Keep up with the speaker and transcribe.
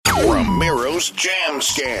Ramiro's Jam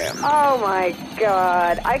Scam. Oh my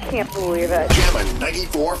God, I can't believe it. Jammin'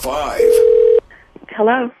 94.5.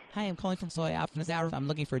 Hello? Hi, I'm calling from Soy Afternoons. I'm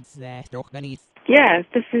looking for disaster. Yes,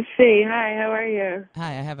 this is C. Hi, how are you? Hi,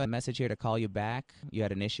 I have a message here to call you back. You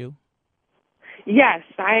had an issue? Yes,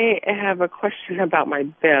 I have a question about my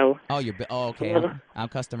bill. Oh, okay. I'm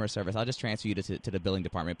customer service. I'll just transfer you to the billing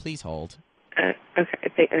department. Please hold.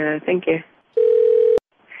 Okay, thank you.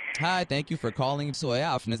 Hi, thank you for calling Soy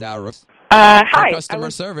Afternoons. Hi. For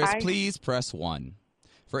customer service, please press 1.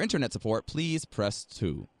 For internet support, please press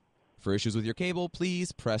 2. For issues with your cable,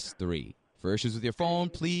 please press 3. For issues with your phone,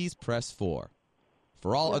 please press 4.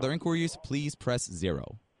 For all other inquiries, please press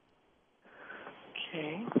 0.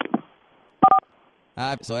 Okay.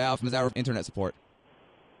 Soy Afternoons internet support.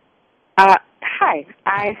 Hi.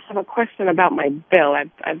 I have a question about my bill.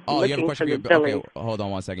 I'm Oh, you have a looking question for for the your billing. Okay, hold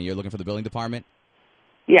on one second. You're looking for the billing department?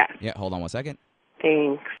 Yes, Yeah, hold on one second.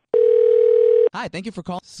 thanks. Hi, thank you for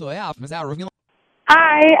calling Soy Afternoons.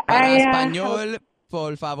 Hi, Para I español,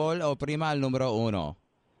 por favor, oprima el número 1.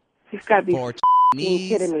 You've got to be For being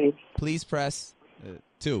kidding Chinese, me. please press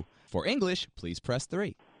 2. For English, please press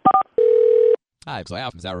 3. Hi, Soy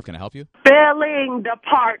Afternoons. Can I help you? Billing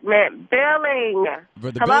department. Billing.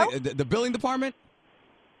 For the Hello? the billing department?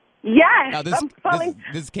 Yes, No, I'm calling.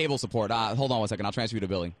 this is cable support. Hold on one second. I'll transfer you to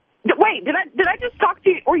billing. Wait, did I just talk to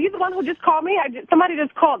you? Were you the one who just called me? Somebody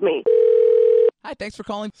just called me. Hi, thanks for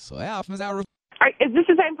calling Soy Afternoons. Is this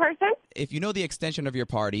the same person? If you know the extension of your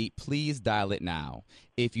party, please dial it now.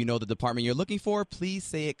 If you know the department you're looking for, please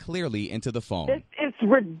say it clearly into the phone. This is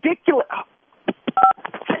ridiculous.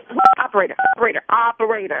 Operator.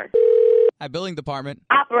 Hi, billing department.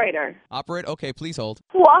 Operator. Operate. Okay, please hold.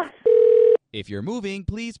 What? If you're moving,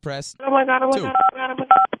 please press Oh my God, 2.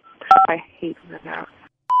 I hate that now.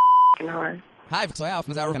 Hard. Hi, Soy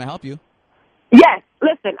Afternoons. Can I help you? Yes,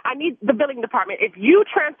 listen, I need the billing department. If you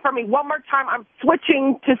transfer me one more time, I'm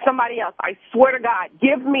switching to somebody else. I swear to God,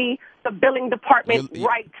 give me the billing department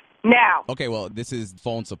right now. Okay, well, this is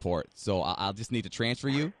phone support, so I'll just need to transfer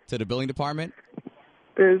you to the billing department.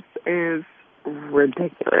 This is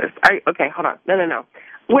ridiculous. Okay, hold on. No.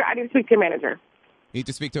 I need to speak to your manager. You need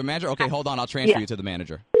to speak to a manager? Okay, hold on. I'll transfer you to the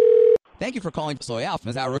manager. Thank you for calling Soy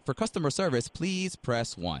Afternoons. For customer service, please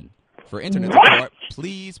press 1. For internet support,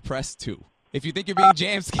 please press 2. If you think you're being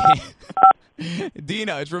jam scammed,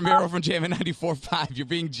 Dina, it's Ramiro from Jammin' 94.5. You're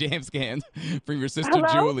being jam scammed from your sister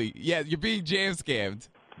Julie. Yeah, you're being jam scammed.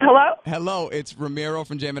 Hello? Hello, it's Ramiro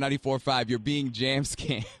from Jammin' 94.5. You're being jam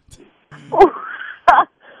scammed.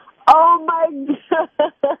 Oh my God.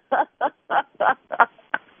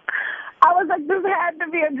 I was like, this had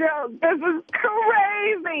to be a joke. This is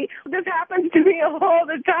crazy. This happens to me all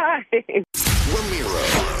the time. Ramiro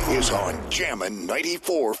is on Jammin'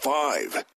 94.5.